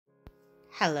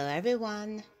Hello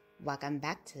everyone, welcome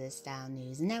back to the Style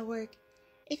News Network.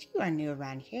 If you are new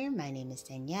around here, my name is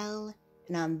Danielle,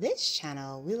 and on this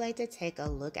channel, we like to take a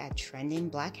look at trending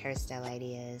black hairstyle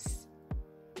ideas.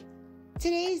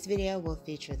 Today's video will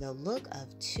feature the look of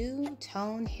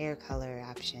two-tone hair color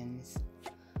options.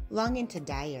 Longing to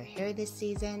dye your hair this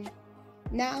season?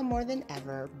 Now more than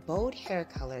ever, bold hair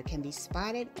color can be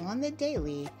spotted on the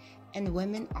daily, and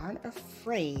women aren't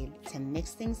afraid to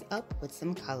mix things up with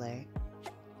some color.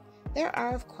 There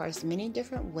are, of course, many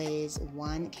different ways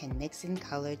one can mix in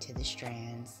color to the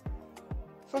strands.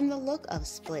 From the look of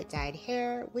split-dyed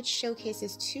hair, which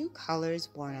showcases two colors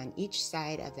worn on each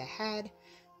side of the head,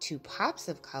 to pops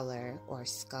of color or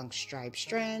skunk stripe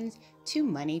strands, to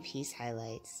money piece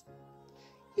highlights.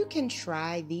 You can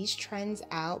try these trends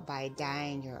out by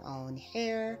dyeing your own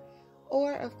hair,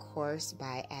 or of course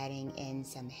by adding in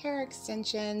some hair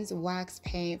extensions, wax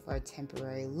paint for a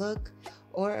temporary look,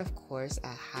 or of course a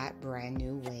hot brand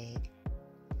new wig.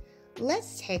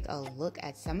 Let's take a look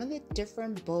at some of the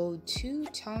different bold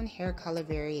two-tone hair color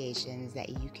variations that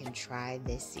you can try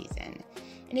this season.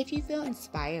 And if you feel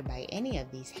inspired by any of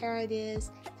these hair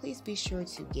ideas, please be sure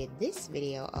to give this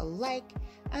video a like,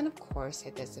 and of course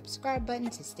hit the subscribe button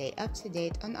to stay up to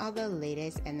date on all the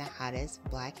latest and the hottest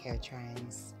black hair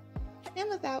trends. And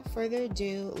without further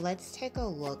ado, let's take a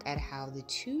look at how the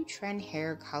two-trend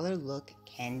hair color look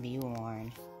can be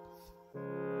worn.